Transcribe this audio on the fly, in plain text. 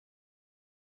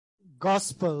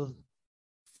gospel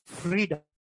freedom.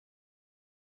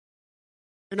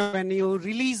 When you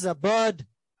release a bird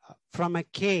from a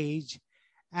cage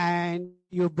and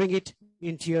you bring it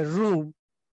into your room,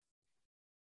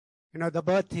 the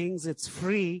bird thinks it's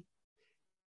free,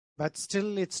 but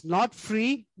still it's not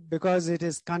free because it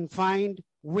is confined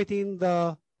within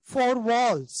the four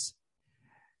walls.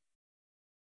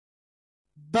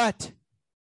 But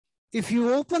if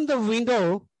you open the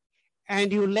window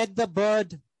and you let the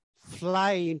bird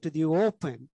fly into the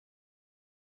open,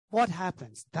 what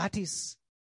happens? That is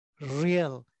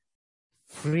real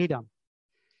freedom.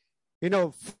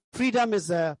 Freedom is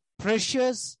a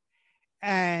precious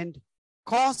and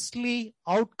costly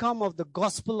outcome of the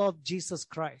gospel of Jesus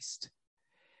Christ.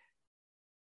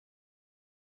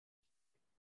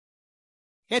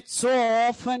 Yet so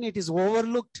often it is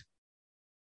overlooked.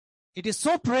 It is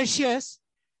so precious,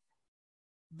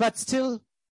 but still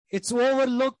it's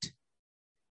overlooked.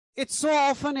 It's so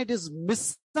often it is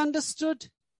misunderstood.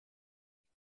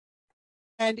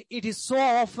 And it is so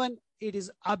often it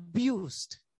is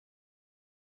abused.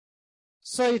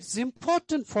 So it's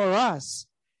important for us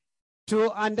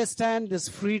to understand this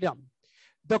freedom.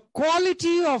 The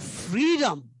quality of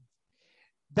freedom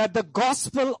that the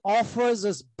gospel offers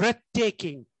is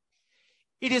breathtaking.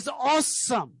 It is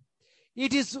awesome.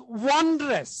 It is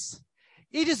wondrous.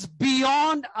 It is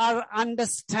beyond our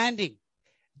understanding.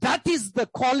 That is the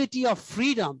quality of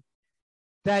freedom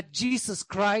that Jesus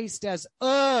Christ has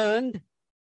earned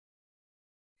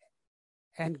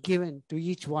and given to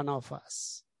each one of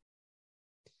us.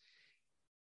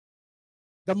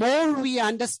 The more we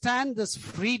understand this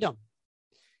freedom,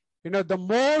 the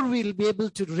more we'll be able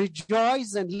to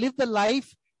rejoice and live the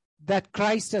life that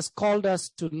Christ has called us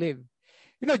to live.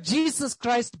 Jesus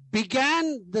Christ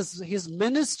began his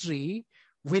ministry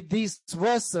with these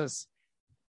verses.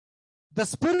 The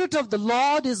Spirit of the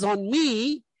Lord is on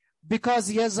me because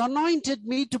he has anointed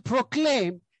me to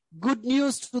proclaim good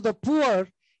news to the poor.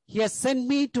 He has sent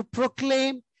me to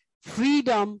proclaim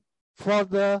freedom for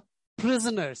the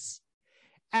prisoners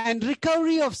and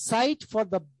recovery of sight for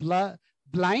the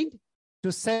blind,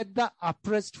 to set the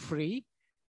oppressed free,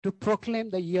 to proclaim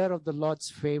the year of the Lord's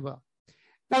favor.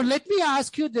 Now, let me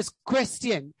ask you this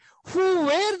question. Who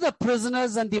were the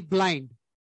prisoners and the blind?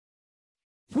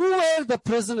 Who were the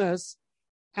prisoners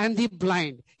and the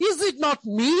blind? Is it not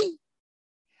me?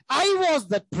 I was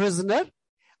that prisoner.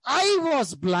 I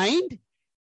was blind.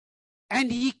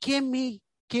 And he came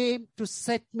to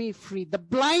set me free. The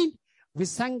blind, we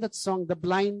sang that song, the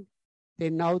blind,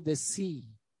 they see.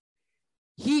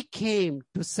 He came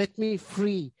to set me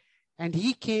free, and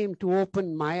he came to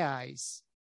open my eyes.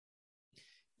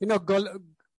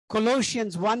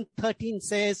 Colossians 1:13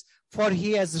 says, for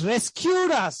he has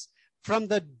rescued us from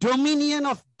the dominion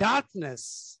of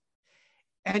darkness,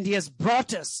 and he has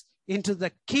brought us into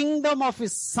the kingdom of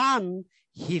his Son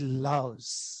he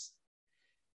loves.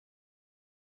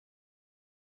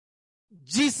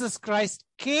 Jesus Christ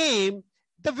came,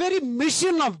 the very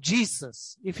mission of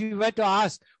Jesus. If you were to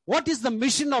ask, what is the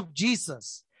mission of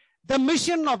Jesus? The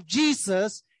mission of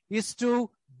Jesus is to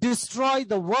destroy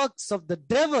the works of the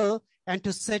devil and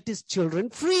to set his children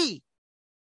free.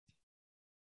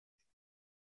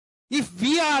 If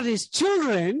we are his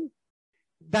children,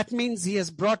 that means he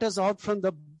has brought us out from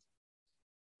the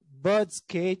bird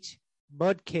cage,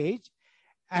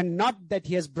 and not that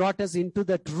he has brought us into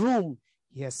that room.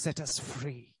 He has set us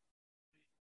free.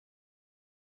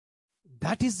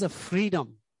 That is the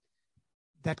freedom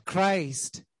that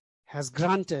Christ has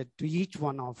granted to each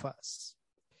one of us.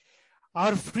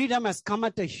 Our freedom has come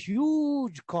at a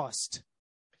huge cost.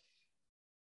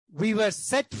 We were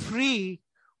set free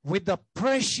with the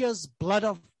precious blood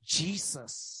of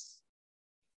Jesus.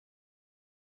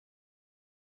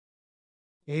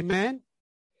 Amen.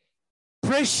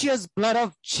 Precious blood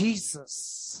of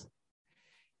Jesus.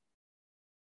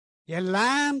 A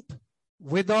lamp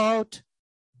without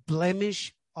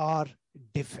blemish or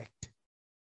defect.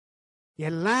 A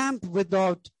lamp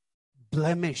without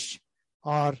blemish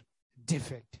or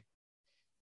defect.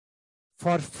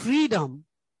 For freedom,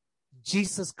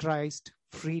 Jesus Christ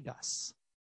freed us.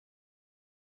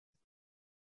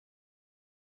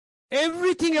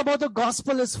 Everything about the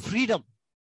gospel is freedom.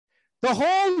 The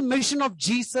whole mission of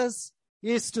Jesus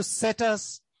is to set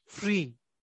us free.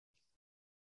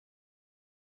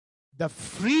 The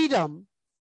freedom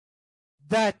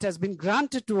that has been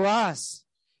granted to us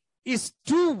is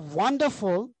too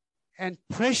wonderful and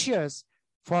precious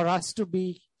for us to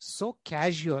be so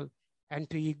casual and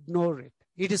to ignore it.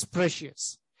 It is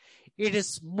precious. It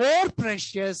is more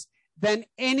precious than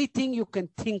anything you can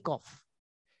think of.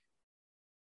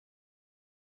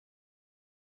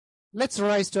 Let's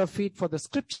rise to our feet for the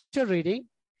scripture reading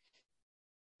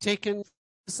taken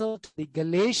from the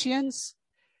Galatians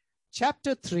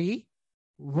chapter 3,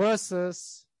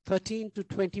 verses 13 to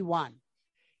 21.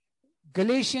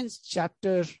 Galatians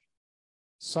chapter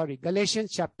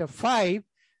 5,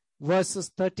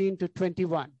 verses 13 to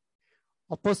 21.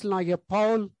 அப்போஸ்தலனாகிய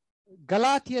பவுல்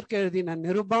கலாத்தியருக்கு எழுதின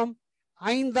நிருபம்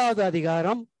 5வது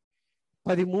அதிகாரம்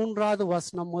 13வது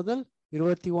வசனம் முதல்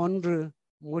 21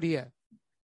 முடிய.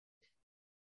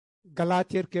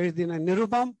 கலாத்தியருக்கு எழுதின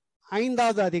நிருபம்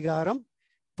 5வது அதிகாரம்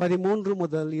 13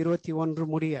 முதல் 21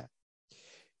 முடிய.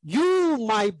 You,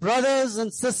 my brothers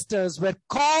and sisters, were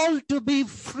called to be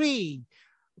free,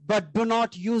 but do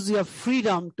not use your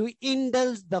freedom to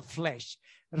indulge the flesh.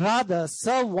 Rather,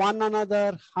 serve one another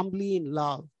humbly in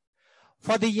love.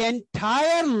 For the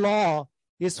entire law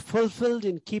is fulfilled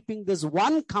in keeping this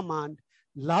one command: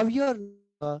 love your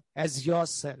neighbor as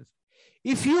yourself.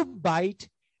 If you bite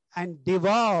and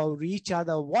devour each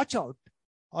other, watch out,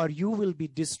 or you will be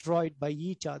destroyed by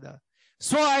each other.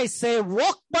 So I say,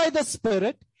 walk by the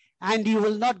Spirit, and you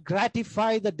will not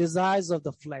gratify the desires of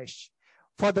the flesh.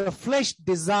 For the flesh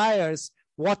desires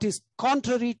what is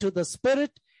contrary to the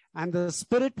Spirit, and the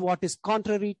Spirit what is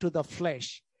contrary to the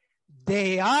flesh. They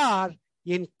are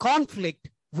in conflict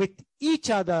with each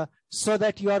other, so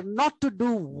that you are not to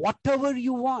do whatever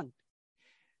you want.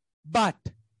 But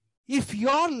if you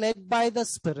are led by the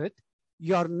Spirit,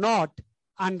 you are not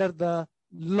under the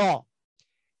law.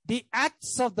 The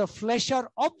acts of the flesh are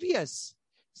obvious: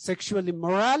 sexual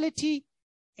immorality,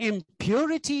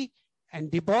 impurity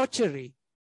and debauchery,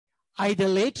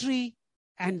 idolatry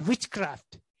and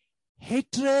witchcraft,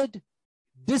 hatred,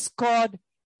 discord,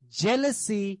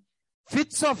 jealousy,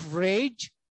 fits of rage,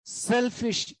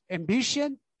 selfish ambition,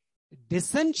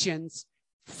 dissensions,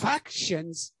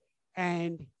 factions,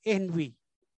 and envy,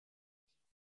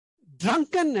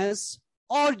 drunkenness,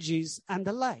 orgies, and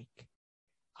the like.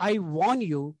 I warn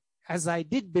you, as I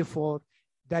did before,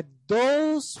 that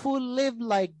those who live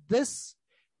like this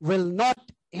will not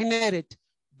inherit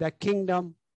the kingdom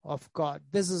of God.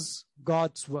 This is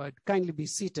God's word. Kindly be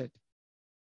seated.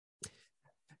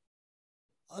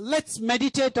 Let's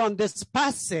meditate on this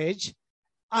passage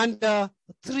under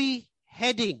 3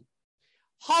 headings: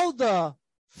 how the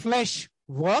flesh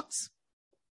works,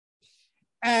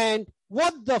 and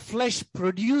what the flesh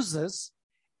produces,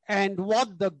 and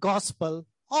what the gospel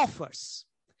offers.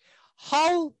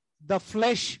 How the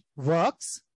flesh works,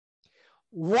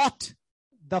 what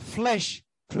the flesh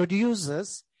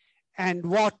produces, and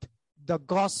what the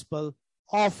gospel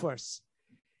offers.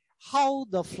 How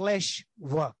the flesh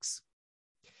works.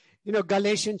 You know,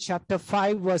 Galatians chapter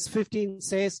 5, verse 15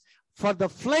 says, for the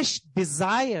flesh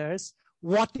desires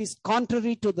what is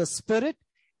contrary to the Spirit,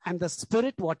 and the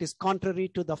Spirit what is contrary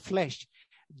to the flesh.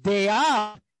 They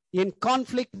are in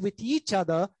conflict with each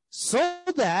other, so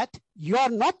that you are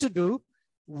not to do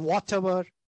whatever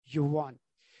you want.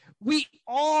 We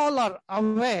all are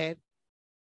aware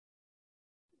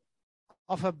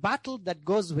of a battle that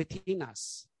goes within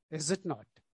us, is it not?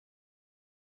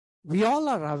 We all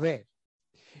are aware.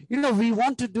 You know, we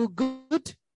want to do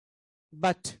good,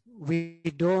 but we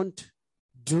don't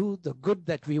do the good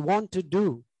that we want to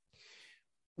do.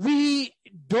 We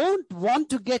don't want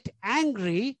to get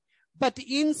angry, but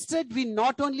instead we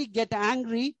not only get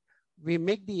angry, we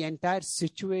make the entire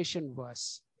situation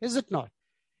worse. Is it not?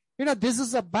 You know, this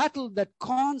is a battle that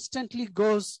constantly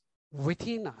goes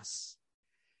within us.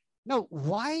 Now,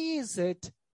 why is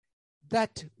it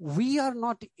that we are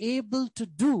not able to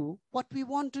do what we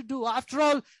want to do? After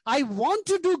all, I want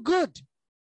to do good.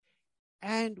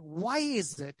 And why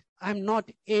is it I'm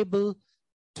not able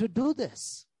to do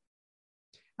this?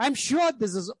 I'm sure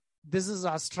this is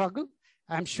our struggle.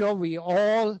 I'm sure we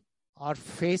all are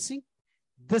facing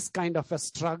this kind of a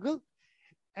struggle.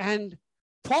 And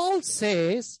Paul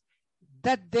says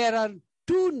that there are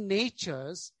 2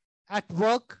 natures at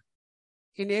work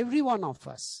in every one of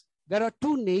us. There are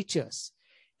 2 natures.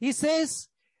 He says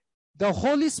the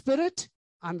Holy Spirit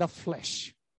and the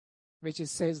flesh, which he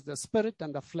says the Spirit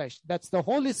and the flesh. That's the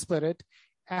Holy Spirit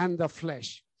and the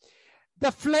flesh.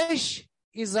 The flesh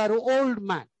is our old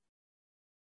man.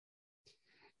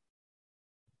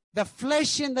 The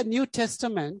flesh in the New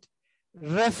Testament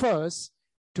refers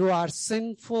to our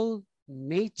sinful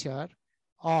nature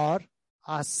or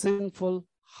our sinful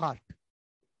heart.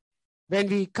 When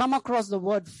we come across the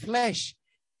word flesh,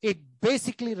 it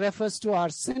basically refers to our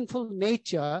sinful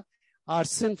nature, our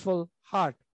sinful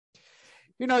heart.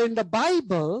 You know, in the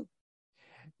Bible,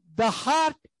 the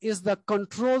heart is the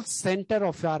control center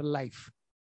of our life.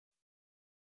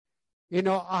 You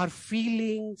know, our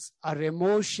feelings, our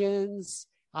emotions,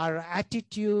 our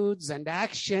attitudes and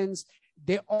actions,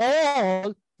 they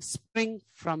all spring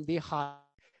from the heart.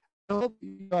 I hope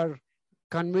you are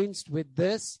convinced with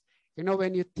this.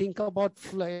 When you think about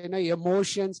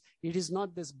emotions, it is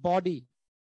not this body,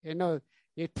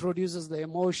 it produces the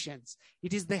emotions.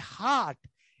 It is the heart.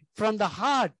 From the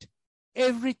heart,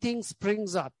 everything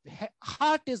springs up.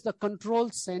 Heart is the control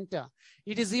center.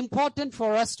 It is important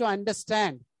for us to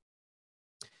understand.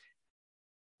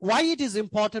 Why it is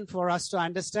important for us to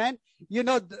understand?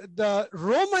 The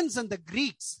Romans and the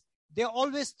Greeks, they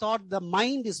always thought the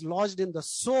mind is lodged in the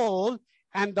soul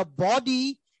and the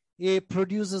body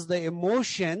produces the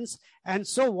emotions. And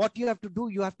so what you have to do,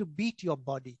 you have to beat your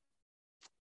body.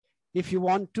 If you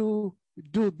want to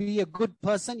be a good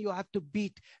person, you have to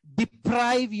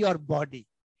deprive your body.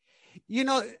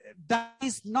 That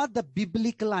is not the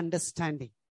biblical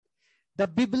understanding. The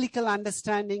biblical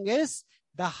understanding is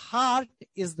the heart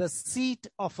is the seat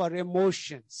of our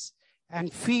emotions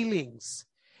and feelings.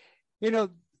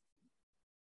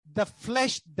 The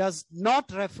flesh does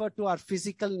not refer to our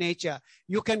physical nature.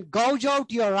 You can gouge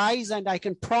out your eyes and I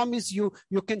can promise you,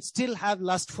 you can still have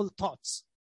lustful thoughts.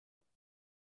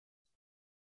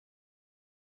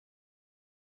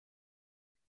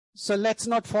 So let's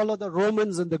not follow the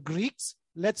Romans and the Greeks.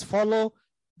 Let's follow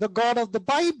the God of the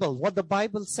Bible, what the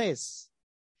Bible says.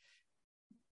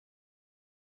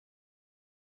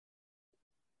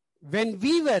 When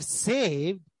we were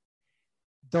saved,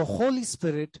 the Holy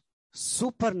Spirit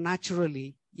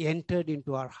supernaturally entered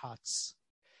into our hearts.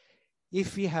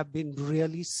 If we have been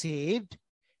really saved,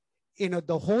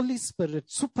 the Holy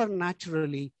Spirit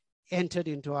supernaturally entered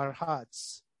into our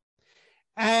hearts.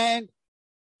 And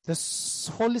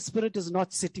the Holy Spirit is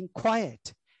not sitting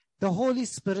quiet. The Holy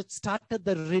Spirit started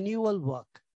the renewal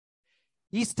work.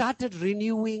 He started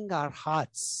renewing our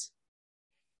hearts.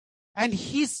 And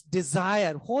his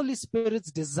desire, Holy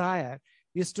Spirit's desire,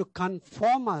 is to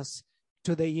conform us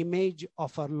to the image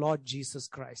of our Lord Jesus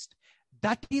Christ.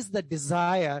 That is the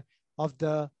desire of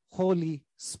the Holy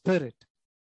Spirit.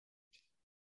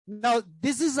 Now,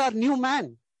 this is our new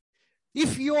man.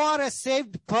 If you are a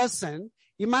saved person,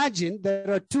 imagine there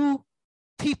are two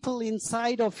people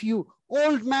inside of you,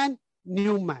 old man,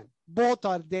 new man. Both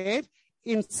are there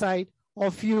inside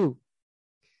of you.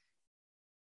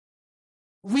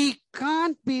 We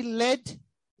can't be led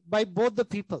by both the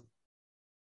people.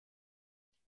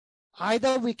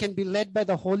 Either we can be led by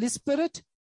the Holy Spirit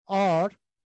or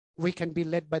we can be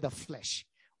led by the flesh.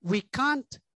 We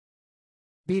can't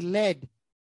be led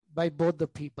by both the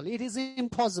people. It is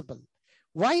impossible.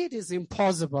 Why it is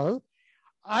impossible?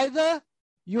 Either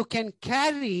you can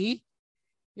carry,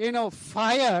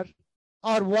 fire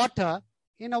or water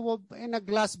in a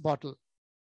glass bottle.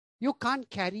 You can't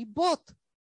carry both.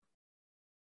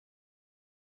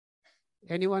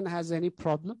 Anyone has any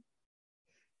problem?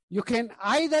 You can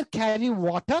either carry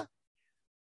water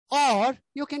or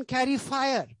you can carry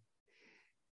fire.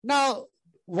 Now,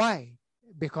 why?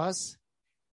 Because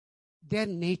their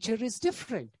nature is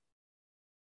different.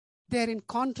 They're in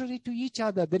contrary to each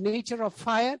other. The nature of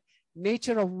fire,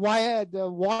 nature of the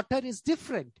water is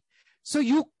different. So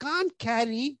you can't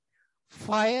carry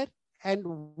fire and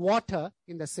water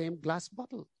in the same glass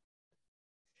bottle.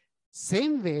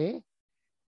 Same way,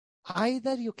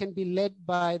 either you can be led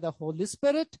by the Holy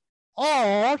Spirit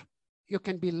or you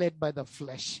can be led by the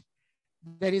flesh.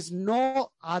 There is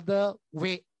no other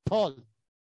way, Paul.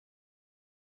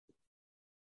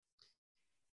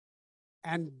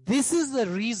 And this is the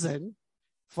reason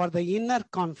for the inner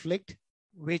conflict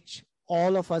which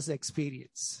all of us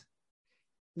experience.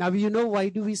 Now, why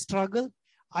do we struggle?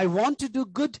 I want to do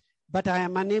good, but I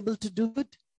am unable to do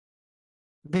it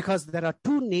because there are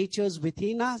two natures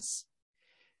within us.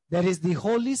 There is the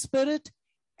Holy Spirit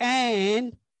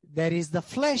and there is the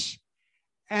flesh,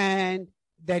 and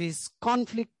there is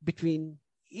conflict between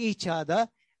each other,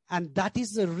 and that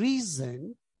is the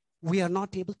reason we are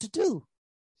not able to do.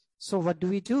 So what do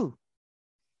we do?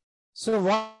 So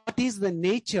what is the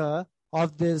nature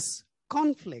of this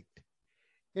conflict?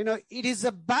 It is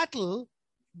a battle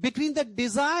between the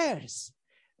desires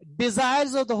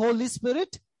of the Holy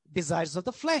Spirit, desires of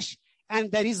the flesh,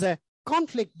 and there is a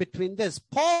conflict between this.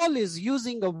 Paul is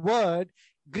using a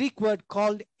Greek word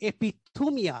called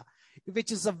epithumia,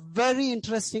 which is a very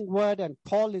interesting word, and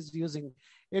Paul is using,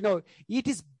 it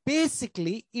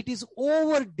is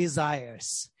over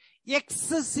desires,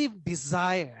 excessive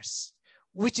desires,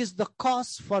 which is the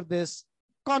cause for this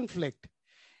conflict.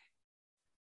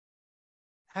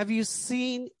 Have you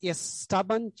seen a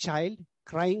stubborn child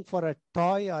crying for a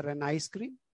toy or an ice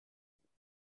cream?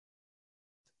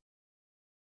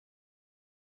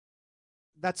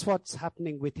 That's what's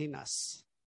happening within us.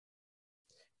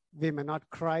 We may not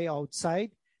cry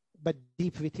outside, but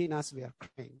deep within us we are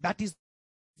crying. That is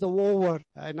the over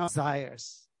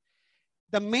desires.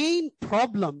 The main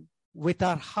problem with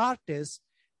our heart is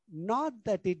not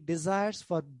that it desires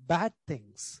for bad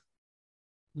things.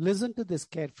 Listen to this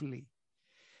carefully.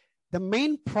 The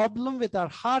main problem with our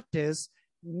heart is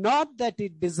not that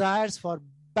it desires for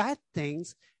bad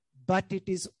things, but it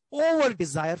is over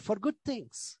desire for good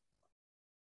things.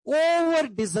 Over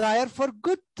desire for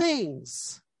good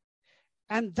things.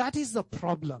 And that is the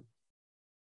problem.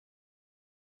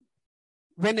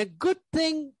 When a good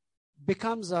thing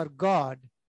becomes our God,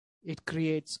 it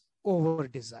creates over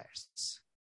desires.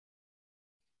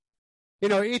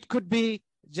 It could be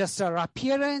just our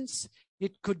appearance.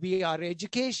 It could be our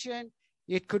education.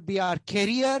 It could be our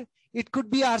career. It could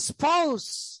be our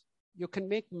spouse. You can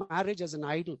make marriage as an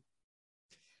idol.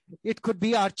 It could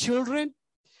be our children.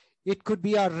 It could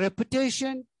be our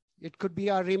reputation. It could be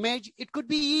our image. It could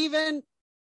be even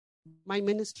my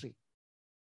ministry.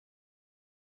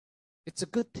 It's a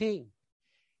good thing.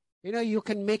 You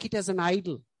can make it as an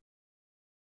idol.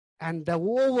 And the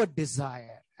over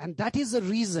desire. And that is the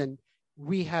reason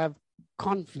we have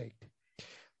conflict.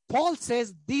 Paul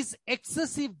says these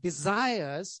excessive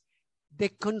desires, they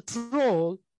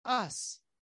control us.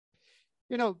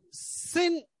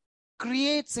 Sin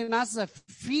creates in us a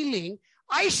feeling,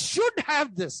 I should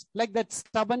have this, like that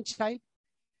stubborn child.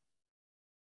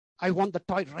 I want the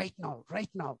toy right now, right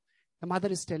now. The mother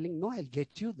is telling, no, I'll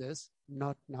get you this.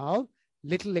 Not now,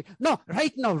 little later. No,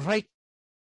 right now, right.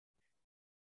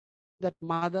 That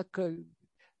mother,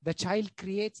 the child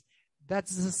creates,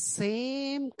 that's the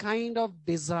same kind of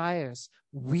desires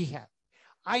we have.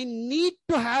 I need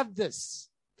to have this.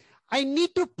 I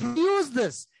need to produce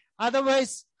this.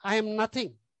 Otherwise, I am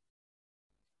nothing.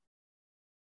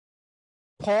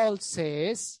 Paul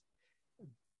says,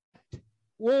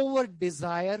 over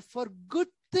desire for good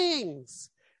things,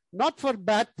 not for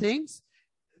bad things.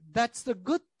 That's the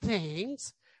good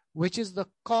things, which is the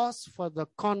cause for the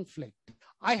conflict.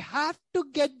 I have to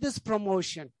get this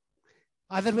promotion.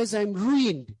 Otherwise, I'm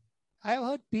ruined. I've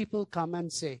heard people come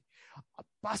and say,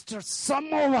 Pastor,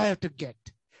 somehow I have to get.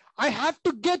 I have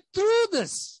to get through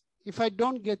this. If I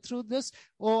don't get through this,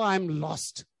 I'm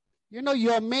lost. You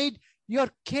have made your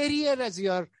career as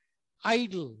your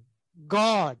idol,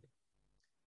 God.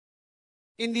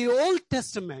 In the Old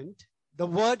Testament, the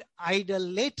word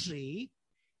idolatry,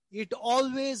 it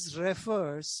always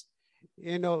refers,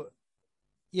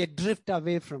 a drift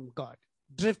away from God.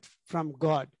 Drift from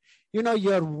God.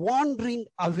 You're wandering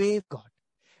away from God.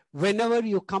 Whenever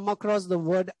you come across the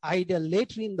word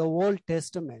idolatry in the Old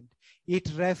Testament, it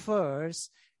refers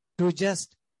to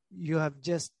you have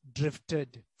just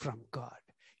drifted from God.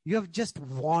 You have just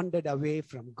wandered away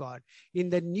from God. In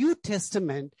the New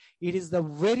Testament, it is the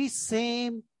very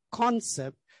same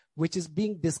concept which is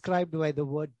being described by the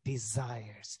word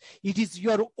desires. It is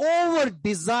your over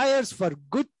desires for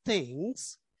good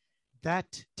things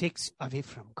that takes you away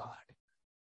from God.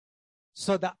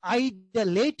 So the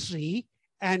idolatry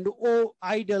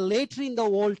idolatry in the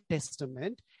Old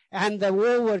Testament and the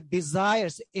over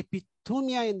desires,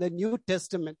 epithumia in the New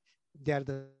Testament, they are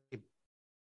the same.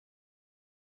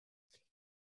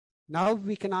 Now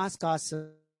we can ask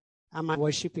ourselves, am I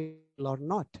worshiping or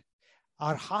not?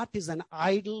 Our heart is an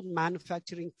idol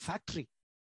manufacturing factory.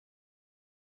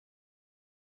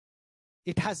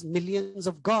 It has millions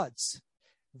of gods.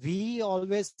 We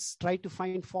always try to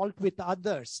find fault with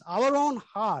others. Our own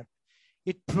heart,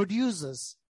 it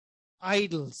produces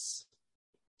idols.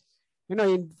 In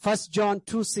 1 John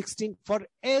 2:16, for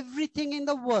everything in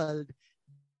the world,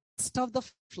 lust of the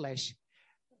flesh.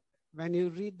 When you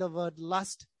read the word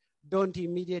lust, don't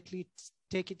immediately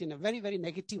take it in a very, very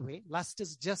negative way. Lust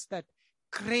is just that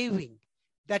craving,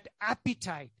 that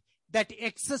appetite, that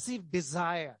excessive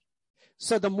desire.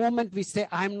 So the moment we say,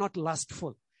 I'm not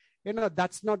lustful,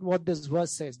 that's not what this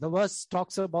verse says. The verse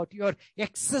talks about your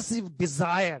excessive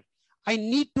desire. I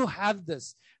need to have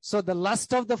this. So the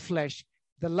lust of the flesh,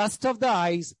 the lust of the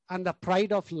eyes, and the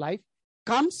pride of life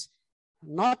comes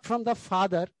not from the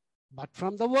Father, but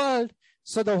from the world.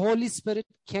 So the Holy Spirit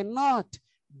cannot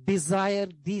desire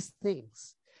these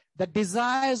things. The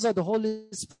desires of the Holy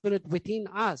Spirit within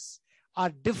us are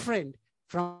different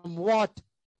from what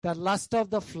the lust of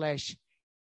the flesh,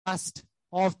 lust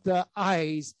of the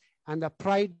eyes, and the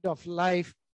pride of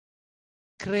life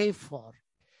crave for.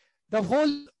 The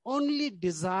whole only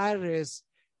desire is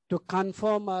to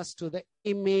conform us to the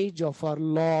image of our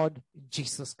Lord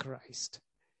Jesus Christ.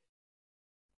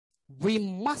 We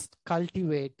must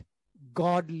cultivate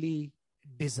godly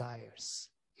desires.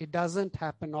 It doesn't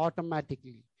happen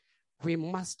automatically. We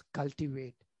must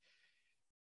cultivate.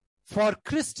 For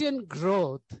Christian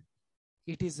growth,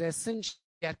 it is essential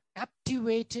we are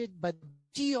captivated by the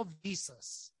beauty of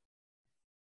Jesus.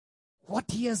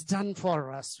 What he has done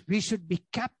for us. We should be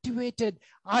captivated.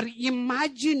 Our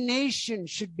imagination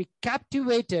should be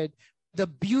captivated by the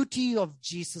beauty of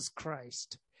Jesus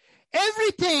Christ.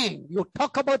 Everything. You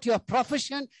talk about your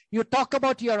profession, you talk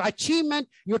about your achievement,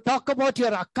 you talk about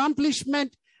your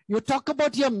accomplishment, you talk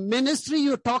about your ministry,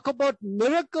 you talk about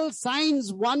miracles,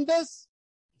 signs, wonders.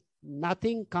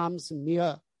 Nothing comes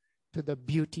near to the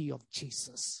beauty of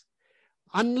Jesus.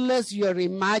 Unless your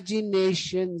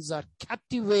imaginations are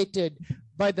captivated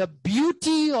by the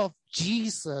beauty of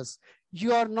Jesus, we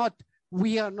are not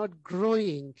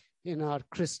growing in our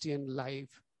Christian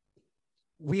life.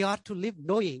 We are to live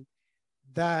knowing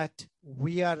that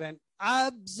we are an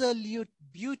absolute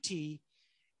beauty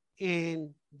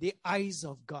in the eyes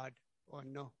of God. Or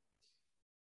no?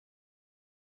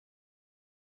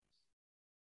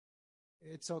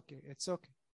 It's okay. It's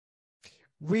okay.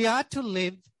 We are to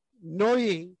live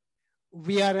knowing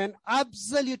we are an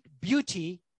absolute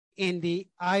beauty in the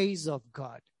eyes of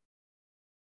God.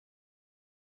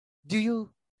 Do you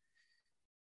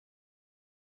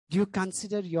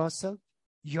consider yourself?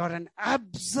 You're an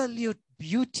absolute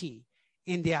beauty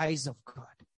in the eyes of God.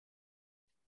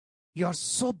 You're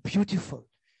so beautiful.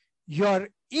 You're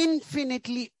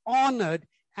infinitely honored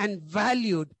and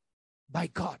valued by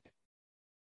God.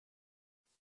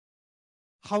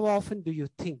 How often do you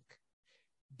think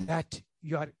that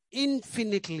you are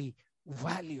infinitely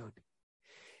valued?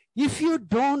 If you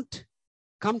don't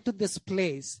come to this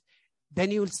place,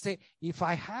 then you will say, if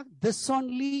I have this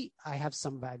only, I have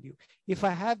some value. If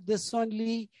I have this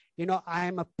only, I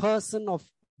am a person of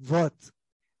worth.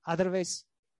 Otherwise,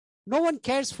 no one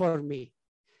cares for me.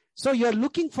 So you're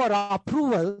looking for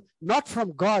approval, not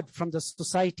from God, from the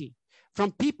society,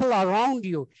 from people around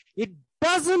you. It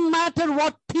doesn't matter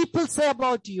what people say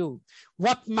about you.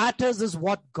 What matters is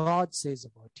what God says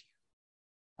about you.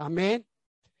 Amen.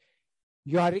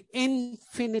 You are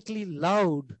infinitely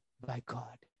loved by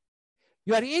God.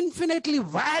 You are infinitely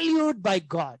valued by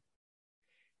God.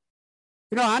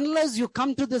 Unless you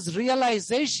come to this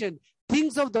realization,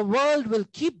 things of the world will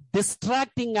keep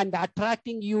distracting and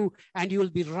attracting you, and you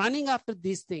will be running after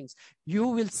these things. You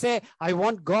will say, I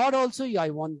want God also,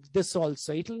 I want this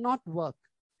also. It will not work.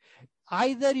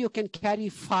 Either you can carry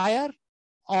fire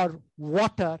or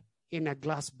water in a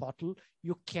glass bottle.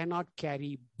 You cannot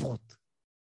carry both.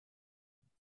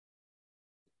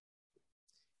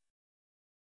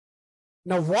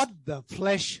 Now, what the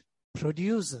flesh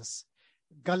produces.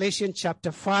 Galatians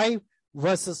chapter 5,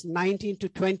 verses 19 to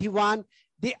 21.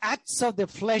 The acts of the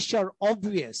flesh are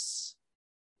obvious.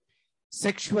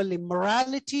 Sexual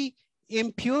immorality,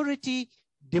 impurity,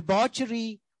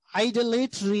 debauchery,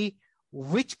 idolatry,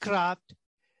 witchcraft,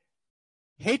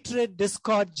 hatred,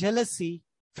 discord, jealousy,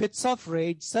 fits of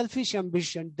rage, selfish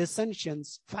ambition,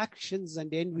 dissensions, factions,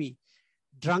 and envy,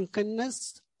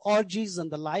 drunkenness, orgies,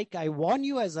 and the like. I warn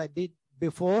you, as I did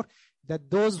before,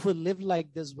 that those who live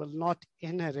like this will not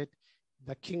inherit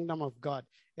the kingdom of God.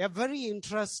 A very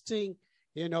interesting,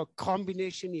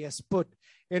 combination he has put.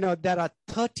 There are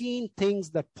 13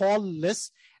 things that Paul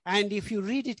lists, and if you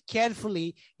read it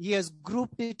carefully, he has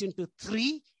grouped it into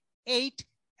 3, 8,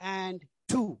 and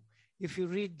 2. If you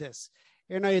read this,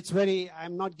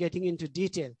 I'm not getting into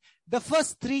detail. The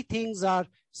first 3 things are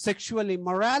sexual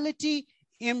immorality,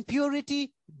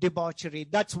 impurity, debauchery.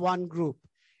 That's one group.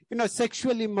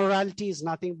 Sexual immorality is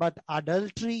nothing but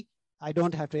adultery. I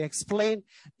don't have to explain.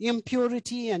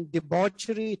 Impurity and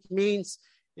debauchery, it means,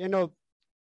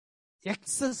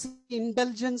 excessive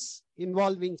indulgence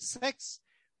involving sex,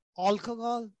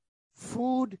 alcohol,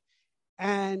 food,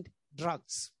 and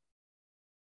drugs.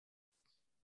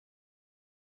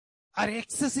 Our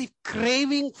excessive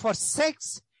craving for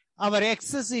sex, our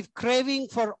excessive craving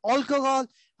for alcohol,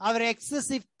 our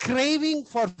excessive craving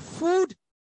for food,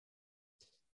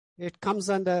 it comes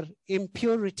under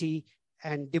impurity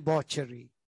and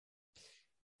debauchery.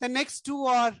 The next 2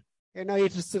 are,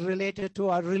 it is related to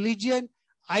our religion,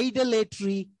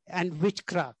 idolatry, and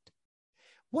witchcraft.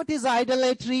 What is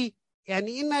idolatry? An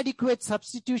inadequate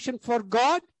substitution for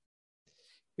God.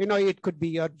 It could be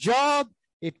your job,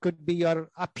 it could be your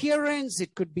appearance,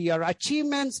 it could be your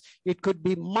achievements, it could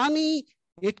be money,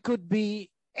 it could be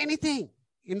anything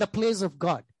in the place of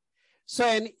God. So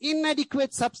an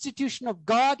inadequate substitution of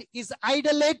God is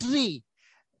idolatry.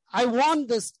 I want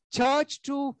this church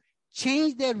to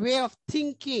change their way of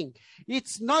thinking.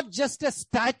 It's not just a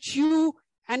statue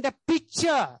and a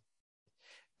picture.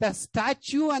 The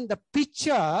statue and the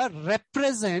picture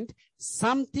represent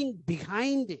something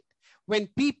behind it. when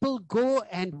people go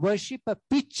and worship a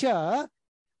picture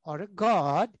or a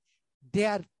god,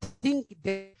 they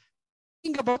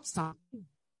think about something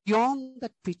beyond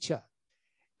that picture.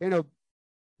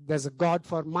 There's a god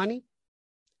for money,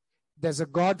 there's a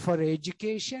god for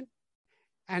education,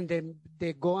 and then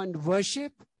they go and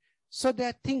worship. So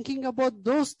they're thinking about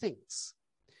those things.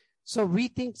 So we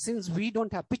think, since we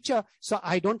don't have picture, so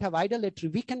I don't have idolatry.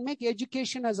 We can make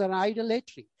education as an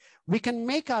idolatry. We can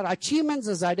make our achievements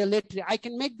as idolatry. I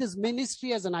can make this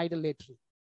ministry as an idolatry.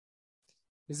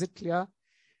 Is it clear?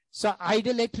 So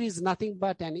idolatry is nothing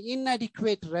but an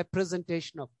inadequate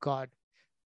representation of God.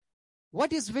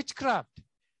 What is witchcraft?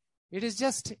 It is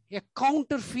just a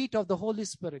counterfeit of the Holy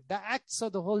Spirit. The acts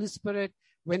of the Holy Spirit,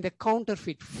 when they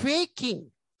counterfeit,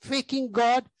 faking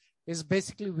God, is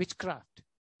basically witchcraft.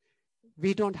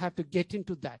 We don't have to get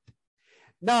into that.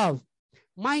 Now,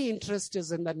 my interest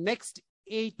is in the next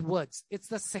 8 words. It's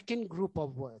the second group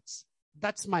of words.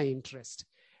 That's my interest.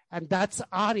 And that's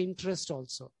our interest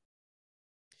also.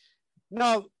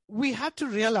 Now, we have to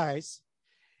realize,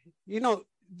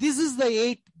 this is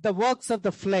the works of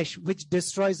the flesh which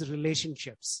destroys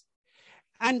relationships.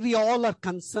 And we all are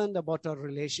concerned about our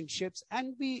relationships,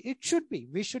 and we should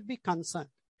be concerned.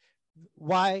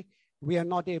 Why we are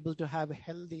not able to have a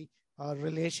healthy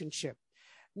relationship.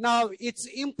 Now, it's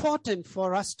important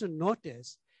for us to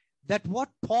notice that what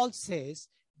Paul says,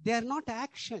 they are not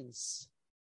actions.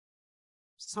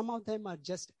 Some of them are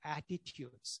just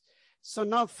attitudes. So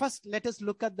now first let us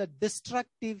look at the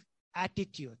destructive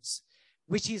attitudes,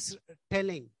 which he's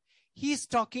telling. He's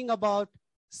talking about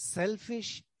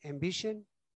selfish ambition.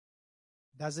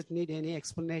 Does it need any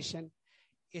explanation?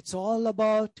 It's all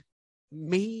about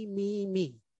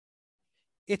me.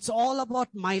 It's all about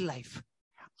my life.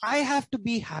 I have to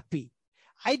be happy.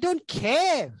 I don't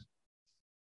care.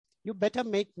 You better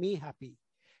make me happy.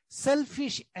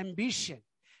 Selfish ambition.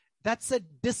 That's a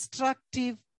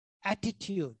destructive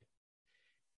attitude.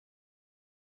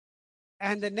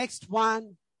 And the next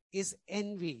one is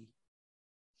envy.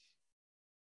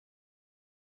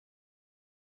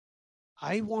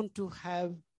 I want to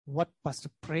have what Pastor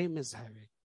Prem is having.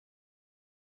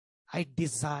 I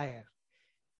desire.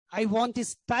 I want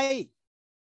his tie.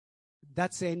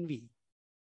 That's envy.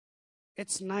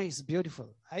 It's nice,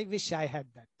 beautiful. I wish I had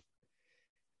that.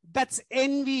 That's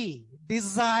envy,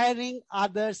 desiring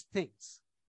others' things.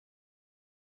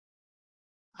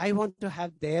 I want to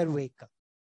have their vehicle.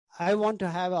 I want to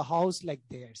have a house like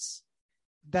theirs.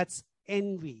 That's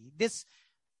envy. This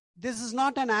is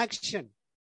not an action.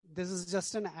 This is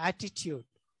just an attitude.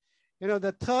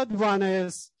 The third one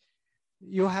is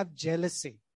you have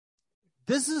jealousy.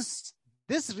 This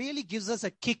really gives us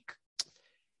a kick.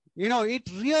 It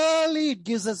really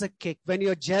gives us a kick when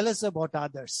you're jealous about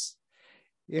others.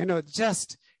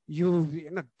 That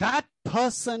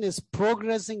person is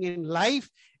progressing in life,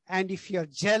 and if you're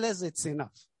jealous, it's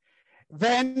enough.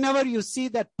 Whenever you see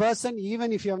that person,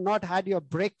 even if you have not had your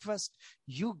breakfast,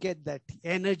 you get that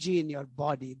energy in your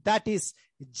body. That is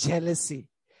jealousy.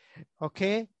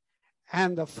 Okay?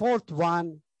 And the fourth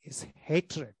one is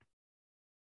hatred.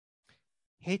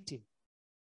 Hating.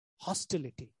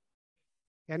 Hostility.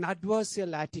 An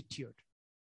adversarial attitude.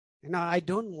 I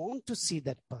don't want to see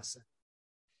that person.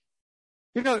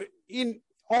 In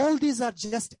all these are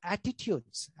just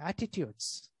attitudes.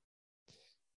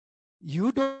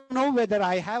 You don't know whether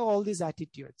I have all these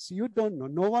attitudes. You don't know.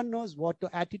 No one knows what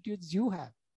attitudes you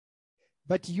have.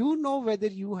 But you know whether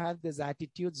you have these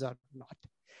attitudes or not.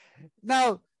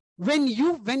 Now, when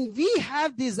we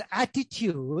have these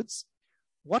attitudes,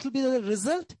 what will be the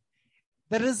result?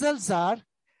 The results are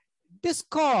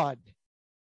discord.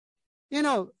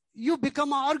 You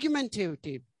become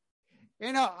argumentative.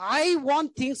 I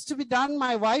want things to be done.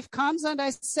 My wife comes and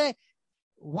I say,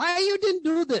 why you didn't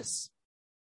do this?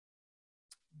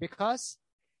 Because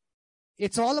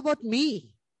it's all about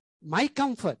me, my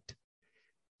comfort.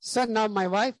 So now my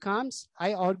wife comes,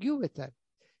 I argue with her.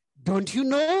 Don't you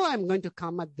know I'm going to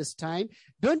come at this time?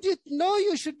 Don't you know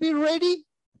you should be ready?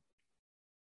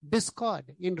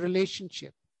 Discord in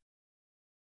relationship.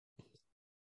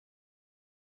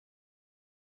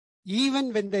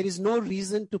 Even when there is no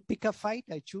reason to pick a fight,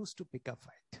 I choose to pick a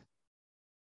fight.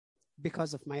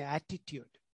 Because of my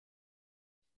attitude.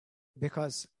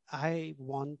 Because I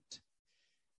want,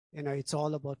 it's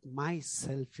all about my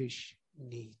selfish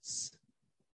needs.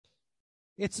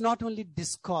 It's not only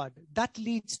discord. That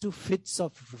leads to fits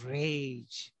of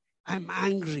rage. I'm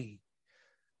angry.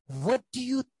 What do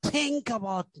you think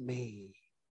about me?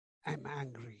 I'm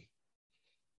angry.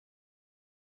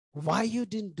 Why you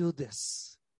didn't do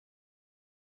this?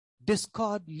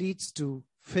 Discord leads to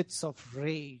fits of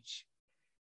rage.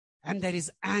 and there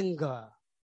is anger.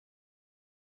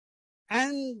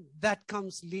 And that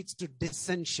leads to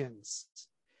dissensions.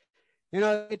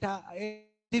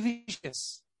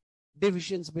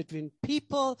 Divisions between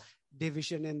people,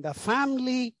 division in the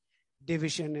family,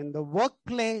 division in the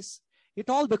workplace. It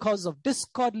all because of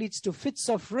discord leads to fits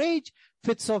of rage.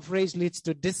 Fits of rage leads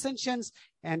to dissensions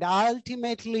and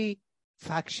ultimately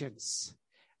factions.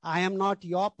 I am not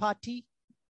your party.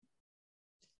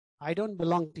 I don't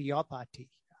belong to your party.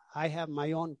 I have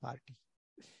my own party.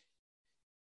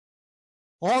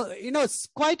 Or,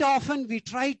 quite often we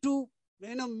try to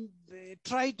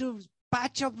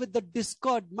patch up with the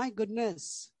discord. My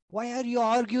goodness, why are you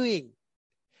arguing?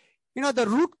 The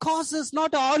root cause is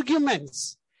not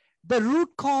arguments. The root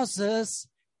cause is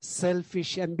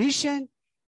selfish ambition,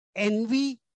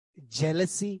 envy,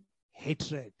 jealousy,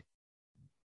 hatred.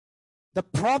 The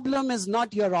problem is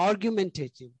not your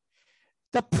argumentating.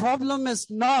 The problem is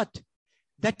not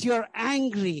that you're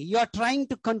angry. You're trying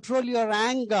to control your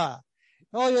anger.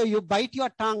 Oh, you bite your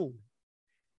tongue.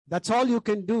 That's all you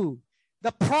can do.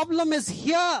 The problem is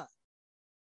here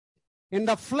in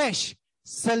the flesh.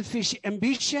 Selfish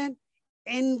ambition,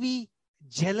 envy,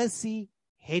 jealousy,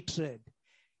 hatred.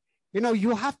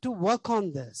 You have to work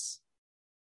on this.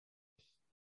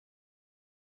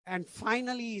 And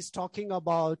finally, he's talking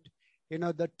about,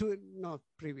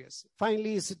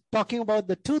 finally, he's talking about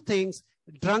the two things,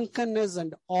 drunkenness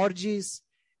and orgies.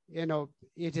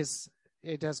 It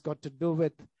has got to do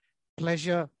with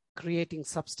pleasure, creating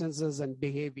substances and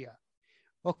behavior.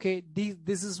 Okay,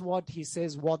 this is what he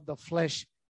says, what the flesh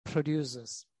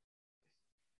produces.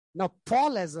 Now,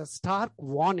 Paul has a stark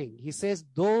warning. He says,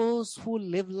 those who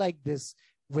live like this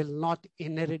will not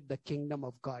inherit the kingdom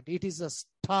of God. It is a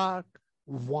stark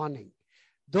warning.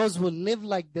 Those who live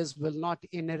like this will not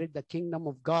inherit the kingdom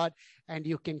of God. And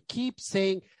you can keep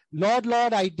saying, Lord,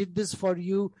 Lord, I did this for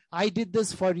you. I did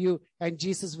this for you. And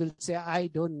Jesus will say, I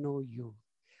don't know you.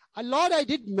 Lord, I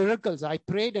did miracles. I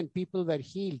prayed and people were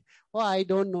healed. Oh, I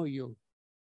don't know you.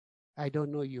 I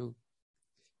don't know you.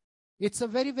 It's a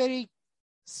very, very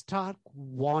stark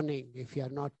warning if you are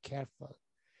not careful.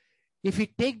 If we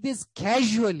take this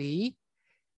casually,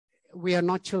 we are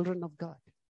not children of God.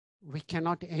 We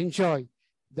cannot enjoy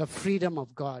the freedom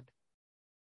of God.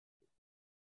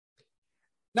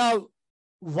 Now,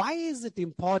 why is it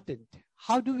important?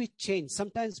 How do we change?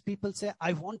 Sometimes people say,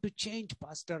 I want to change,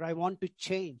 Pastor. I want to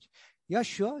change. Yeah,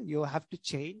 sure, you have to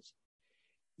change.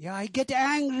 Yeah, I get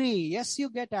angry. Yes, you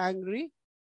get angry.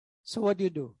 So what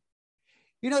do?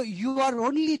 You are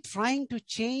only trying to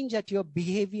change at your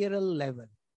behavioral level.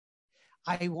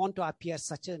 I want to appear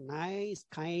such a nice,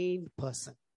 kind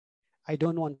person. I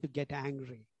don't want to get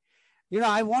angry.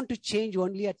 I want to change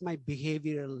only at my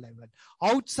behavioral level.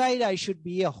 Outside, I should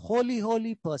be a holy,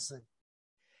 holy person.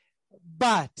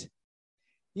 But,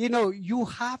 you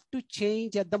have to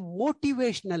change at the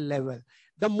motivational level.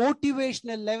 The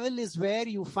motivational level is where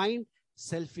you find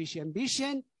selfish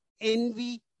ambition,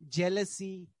 envy,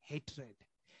 jealousy, hatred.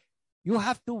 We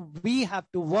have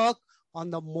to work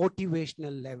on the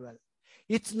motivational level.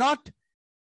 It's not,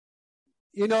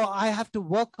 I have to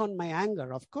work on my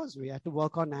anger. Of course, we have to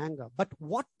work on anger. But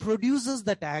what produces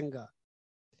that anger?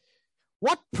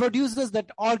 What produces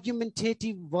that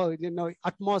argumentative,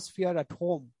 atmosphere at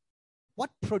home?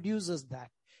 What produces that?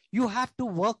 You have to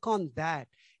work on that.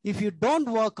 If you don't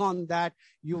work on that,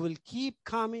 you will keep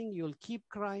coming, you'll keep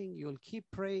crying, you'll keep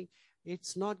praying.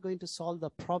 It's not going to solve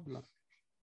the problem.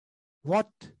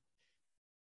 What?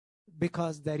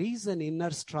 Because there is an inner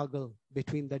struggle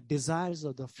between the desires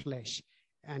of the flesh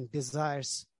and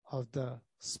desires of the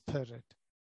spirit.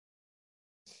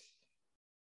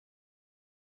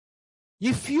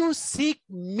 If you seek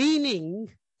meaning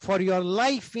for your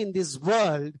life in this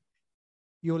world,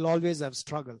 you will always have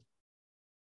struggle.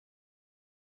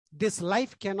 This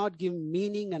life cannot give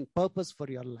meaning and purpose for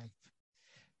your life.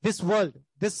 This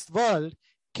world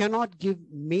cannot give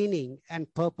meaning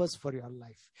and purpose for your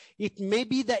life. It may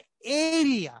be the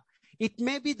area, it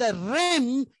may be the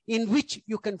realm in which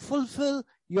you can fulfill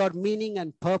your meaning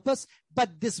and purpose,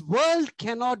 but this world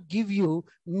cannot give you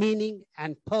meaning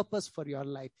and purpose for your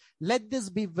life. Let this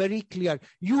be very clear.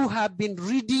 You have been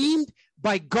redeemed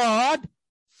by God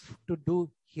to do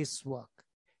His work,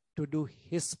 to do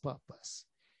His purpose.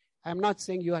 I'm not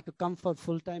saying you have to come for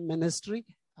full-time ministry.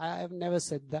 I have never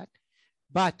said that.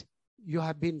 But you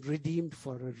have been redeemed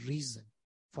for a reason,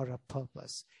 for a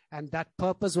purpose. And that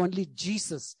purpose only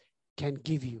Jesus can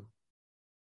give you.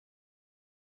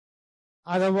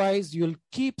 Otherwise, you'll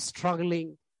keep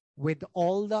struggling with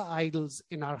all the idols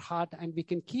in our heart, and we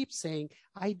can keep saying,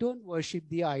 I don't worship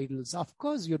the idols. Of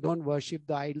course, you don't worship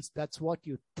the idols. That's what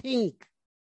you think.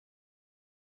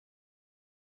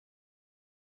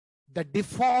 the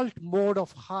default mode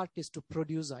of heart is to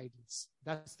produce idols.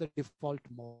 That's the default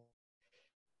mode.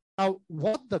 Now,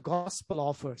 what the gospel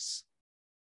offers,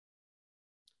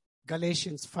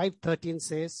 Galatians 5:13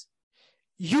 says,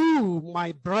 you,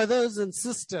 my brothers and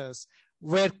sisters,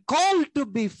 were called to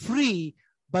be free,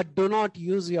 but do not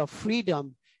use your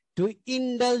freedom to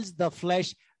indulge the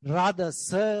flesh, rather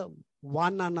serve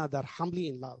one another humbly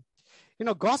in love.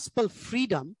 Gospel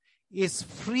freedom is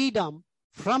freedom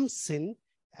from sin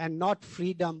and not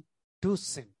freedom to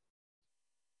sin.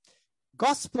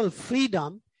 Gospel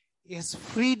freedom is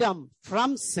freedom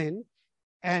from sin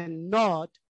and not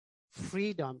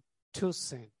freedom to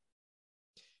sin.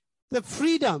 The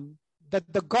freedom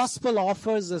that the gospel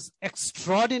offers is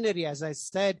extraordinary. As I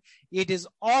said, it is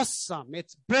awesome.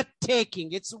 It's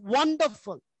breathtaking. It's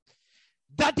wonderful.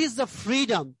 That is the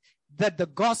freedom that the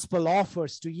gospel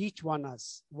offers to each one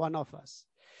of us.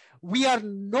 We are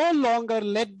no longer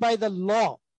led by the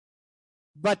law,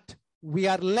 but we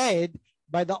are led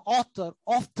by the author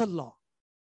of the law.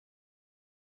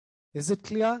 Is it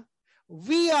clear?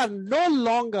 We are no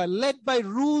longer led by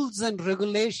rules and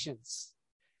regulations.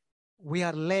 We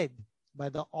are led by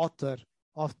the author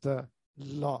of the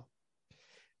law.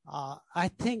 I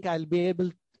think I'll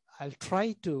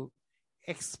try to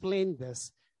explain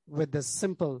this with a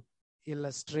simple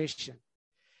illustration.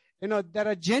 There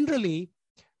are generally,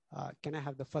 can I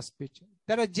have the first picture?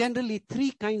 There are generally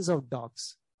 3 kinds of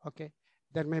dogs, okay?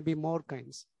 There may be more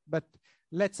kinds, but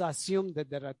let's assume that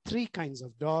there are 3 kinds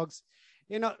of dogs.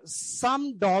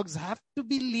 Some dogs have to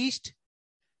be leashed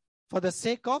for the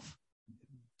sake of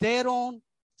their own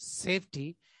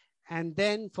safety and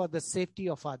then for the safety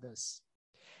of others.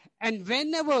 And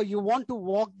whenever you want to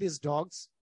walk these dogs,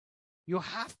 you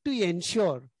have to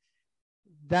ensure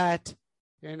that,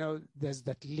 there's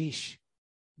that leash,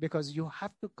 because you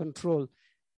have to control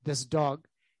this dog.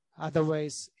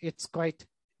 Otherwise, it's quite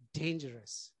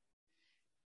dangerous.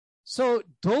 So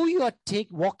though you are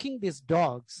walking these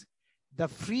dogs, the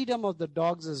freedom of the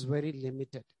dogs is very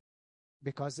limited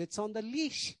because it's on the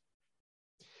leash.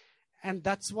 And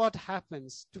that's what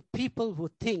happens to people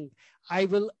who think, I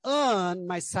will earn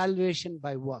my salvation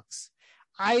by works.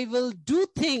 I will do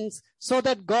things so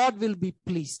that God will be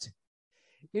pleased.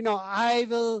 I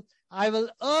will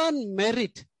earn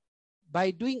merit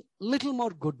by doing little more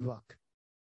good work.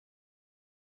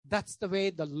 That's the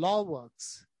way the law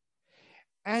works.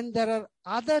 And there are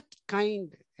other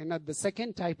kind, the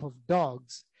second type of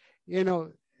dogs,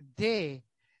 they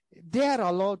are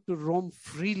allowed to roam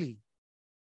freely.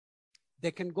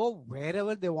 They can go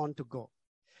wherever they want to go.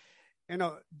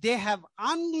 They have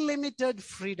unlimited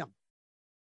freedom.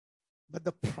 But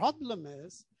the problem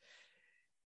is,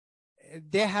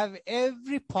 they have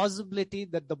every possibility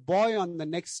that the boy on the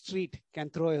next street can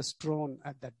throw a stone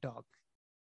at that dog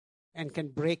and can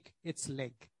break its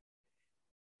leg.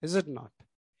 Is it not?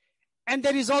 And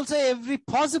there is also every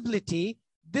possibility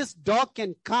this dog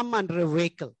can come under a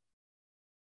vehicle.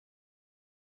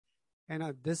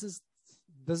 This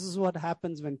is what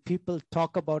happens when people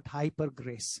talk about hyper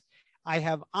grace. I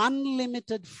have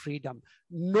unlimited freedom,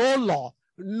 no law,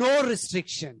 no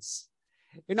restrictions.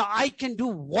 I can do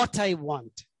what I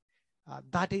want.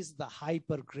 That is the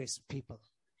hyper grace people.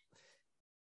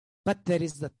 But there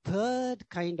is the third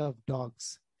kind of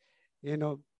dogs. They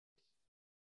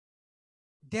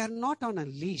are not on a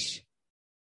leash,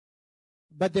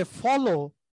 but they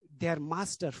follow their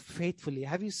master faithfully.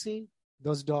 Have you seen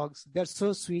those dogs? They're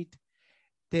so sweet.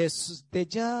 They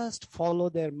just follow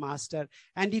their master.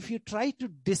 And if you try to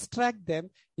distract them,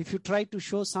 if you try to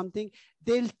show something,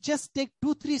 they'll just take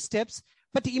 2-3 steps,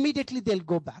 but immediately they'll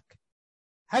go back.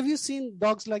 Have you seen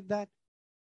dogs like that?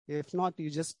 If not, you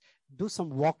just do some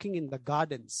walking in the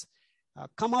gardens.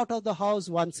 Come out of the house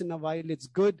once in a while. It's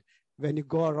good when you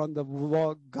go around the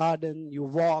garden, you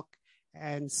walk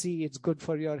and see it's good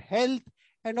for your health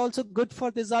and also good for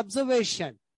this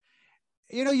observation.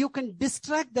 You can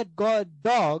distract that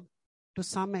dog to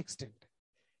some extent,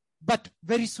 but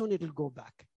very soon it will go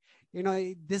back.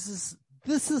 This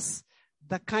is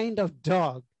the kind of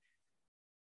dog,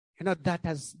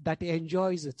 that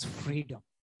enjoys its freedom.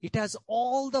 It has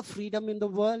all the freedom in the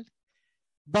world,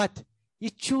 but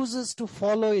it chooses to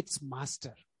follow its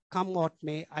master. Come what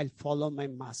may, I'll follow my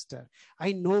master.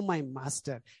 I know my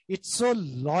master. It's so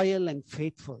loyal and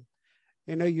faithful.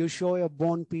 You show a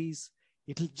bone piece,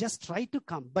 it'll just try to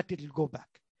come, but it'll go back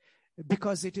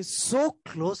because it is so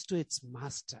close to its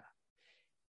master.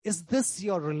 Is this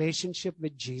your relationship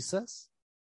with Jesus?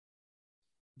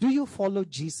 Do you follow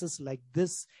Jesus like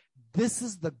this? This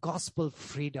is the gospel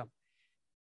freedom.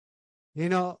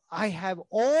 I have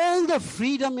all the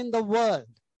freedom in the world,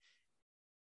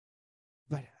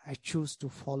 but I choose to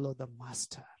follow the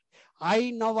Master.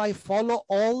 I follow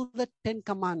all the 10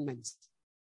 commandments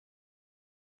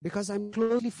because I'm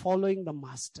closely following the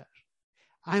Master.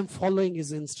 I'm following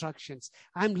his instructions.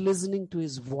 I'm listening to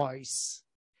his voice.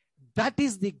 That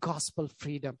is the gospel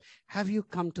freedom. Have you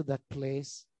come to that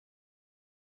place?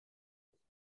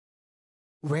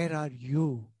 Where are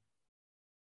you?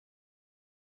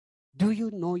 Do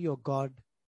you know your God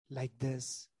like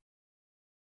this?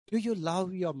 Do you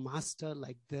love your Master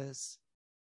like this?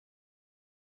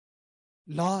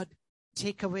 Lord,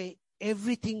 take away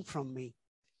everything from me,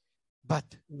 but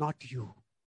not you.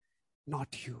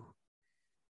 Not you.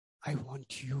 I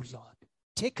want you, Lord.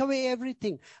 Take away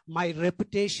everything. My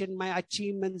reputation, my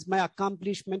achievements, my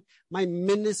accomplishment, my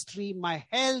ministry, my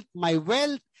health, my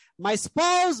wealth, my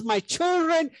spouse, my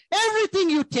children, everything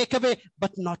you take away,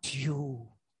 but not you.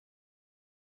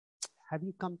 Have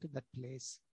you come to that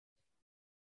place?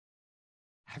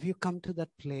 Have you come to that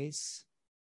place?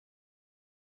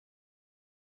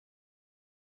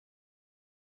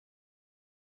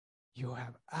 You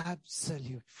have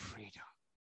absolute freedom.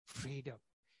 Freedom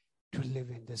to live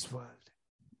in this world.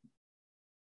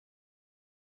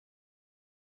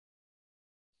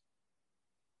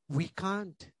 We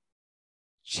can't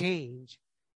change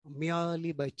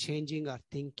merely by changing our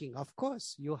thinking. Of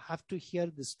course, you have to hear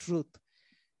this truth.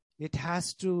 It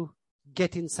has to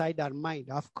get inside our mind.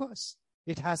 Of course,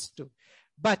 it has to.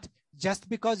 But just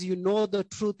because you know the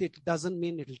truth, it doesn't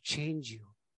mean it will change you.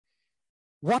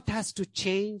 What has to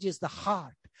change is the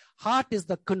heart. Heart is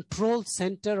the control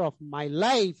center of my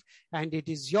life, and it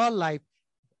is your life.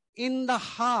 In the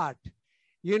heart,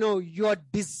 your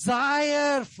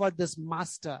desire for this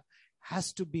Master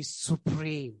has to be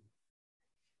supreme.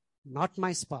 Not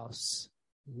my spouse,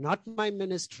 not my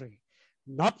ministry,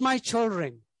 not my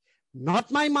children, not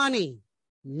my money,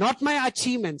 not my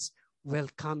achievements will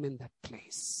come in that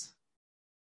place.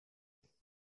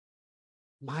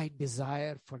 My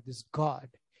desire for this God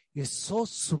is so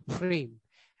supreme,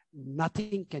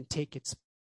 nothing can take its place.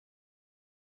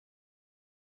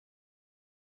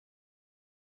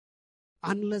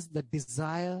 Unless the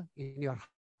desire in your heart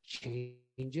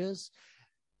changes,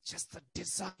 just the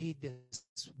desire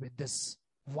with this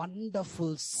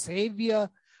wonderful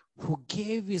Savior who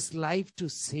gave his life to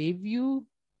save you,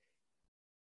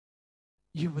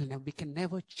 we can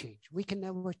never change. We can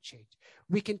never change.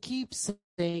 We can keep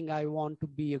saying, I want to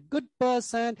be a good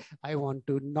person. I want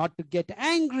to not to get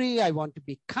angry. I want to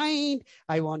be kind.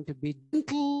 I want to be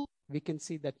gentle. We can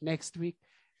see that next week.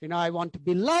 I want to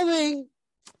be loving.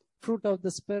 Fruit of the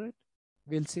Spirit.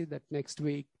 We'll see that next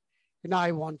week.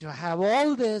 I want to have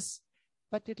all this,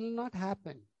 but it will not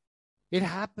happen. It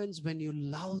happens when you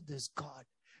love this God.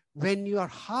 When your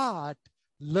heart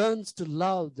learns to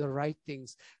love the right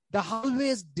things. The heart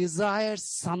always desires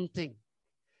something.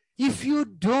 If you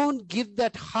don't give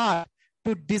that heart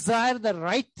to desire the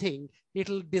right thing, it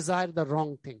will desire the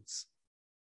wrong things.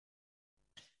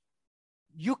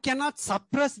 You cannot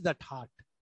suppress that heart.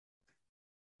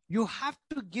 You have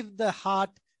to give the heart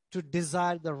to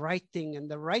desire the right thing,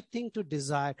 and the right thing to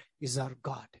desire is our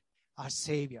God, our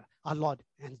Savior, our Lord,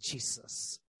 and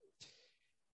Jesus.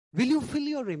 Will you fill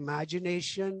your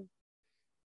imagination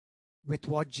with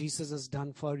what Jesus has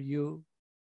done for you?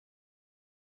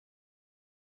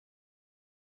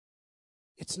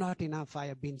 It's not enough. I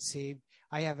have been saved.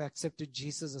 I have accepted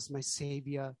Jesus as my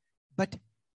Savior. But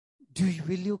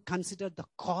will you consider the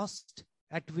cost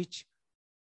at which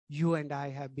you and I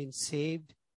have been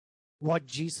saved? What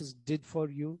Jesus did for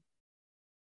you?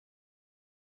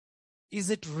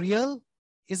 Is it real?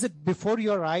 Is it before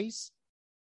your eyes?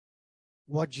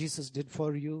 What Jesus did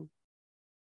for you?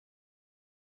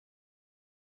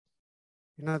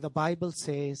 The Bible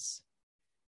says,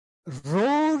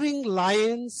 roaring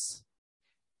lions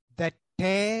that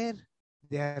tear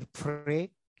their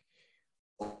prey,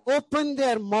 open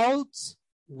their mouths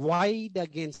wide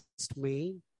against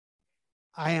me.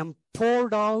 I am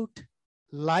poured out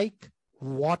like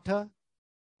water,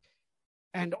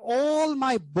 and all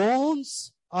my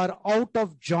bones are out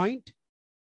of joint.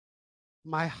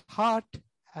 My heart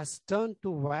has turned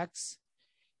to wax.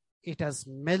 It has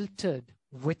melted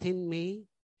within me.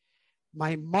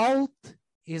 My mouth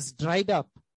is dried up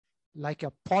like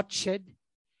a potsherd,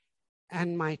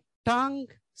 and my tongue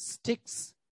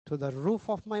sticks to the roof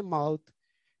of my mouth.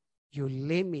 You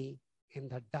lay me in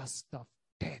the dust of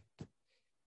death.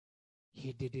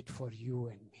 He did it for you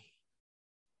and me.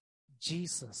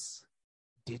 Jesus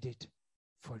did it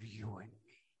for you and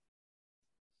me.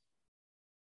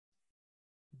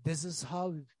 This is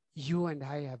how you and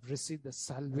I have received the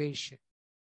salvation.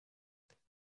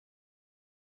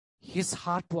 His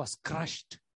heart was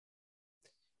crushed.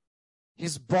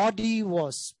 His body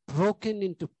was broken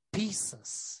into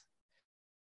pieces.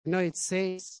 It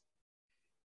says,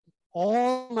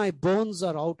 all my bones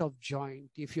are out of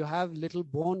joint. If you have little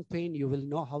bone pain, you will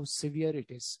know how severe it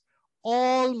is.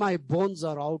 All my bones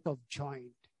are out of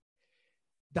joint.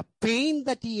 The pain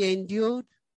that he endured,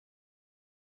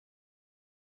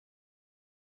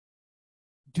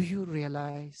 do you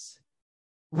realize?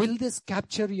 Will this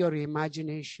capture your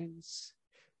imaginations?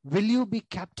 Will you be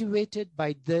captivated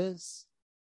by this?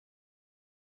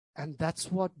 And that's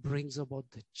what brings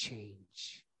about the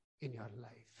change in your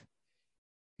life.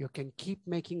 You can keep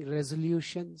making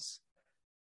resolutions.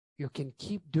 You can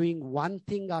keep doing one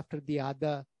thing after the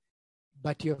other.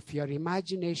 But if your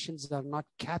imaginations are not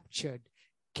captivated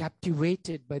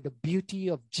by the beauty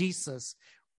of Jesus,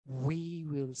 we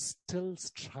will still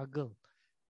struggle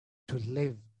to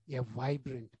live a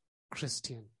vibrant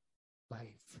Christian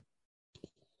life.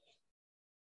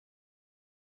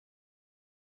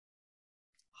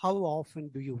 How often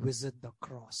do you visit the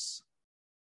cross?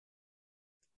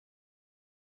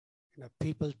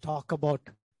 People talk about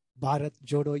Bharat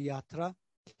Jodo Yatra.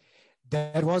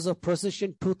 There was a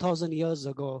procession 2,000 years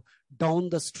ago down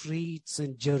the streets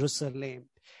in Jerusalem.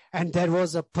 And there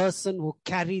was a person who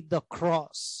carried the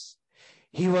cross.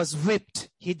 He was whipped.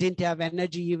 He didn't have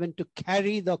energy even to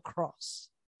carry the cross.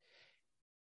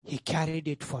 He carried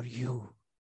it for you.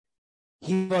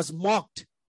 He was mocked.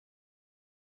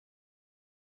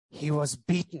 He was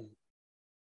beaten.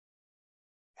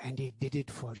 And he did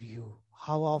it for you.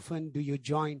 How often do you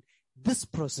join this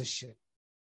procession?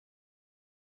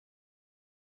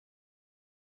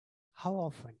 How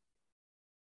often?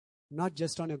 Not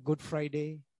just on a Good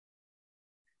Friday.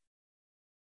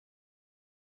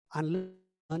 Unless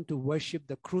we learn to worship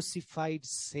the crucified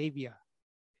Savior,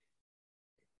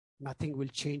 nothing will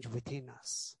change within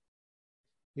us.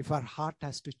 If our heart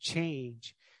has to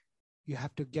change, you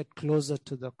have to get closer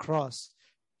to the cross.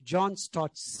 John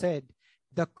Stott said,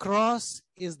 the cross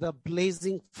is the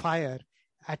blazing fire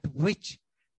at which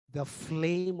the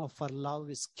flame of our love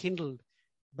is kindled,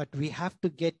 but we have to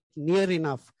get near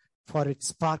enough for its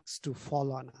sparks to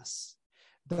fall on us.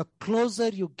 The closer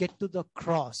you get to the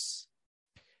cross,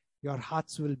 your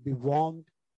hearts will be warmed.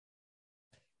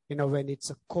 When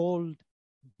it's a cold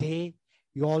day,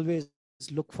 you always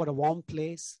look for a warm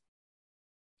place.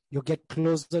 You get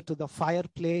closer to the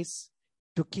fireplace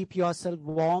to keep yourself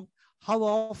warm. How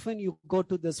often you go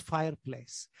to this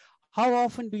fireplace? How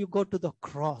often do you go to the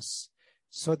cross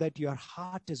so that your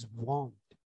heart is warmed?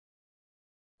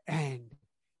 And,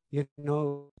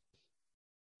 your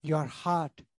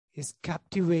heart is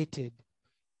captivated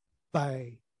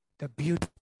by the beauty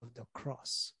of the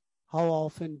cross. How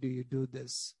often do you do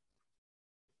this?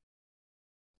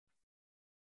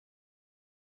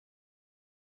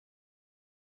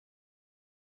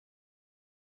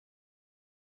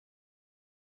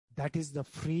 That is the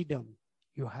freedom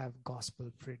you have, gospel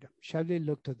freedom. Shall we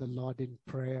look to the Lord in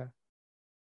prayer?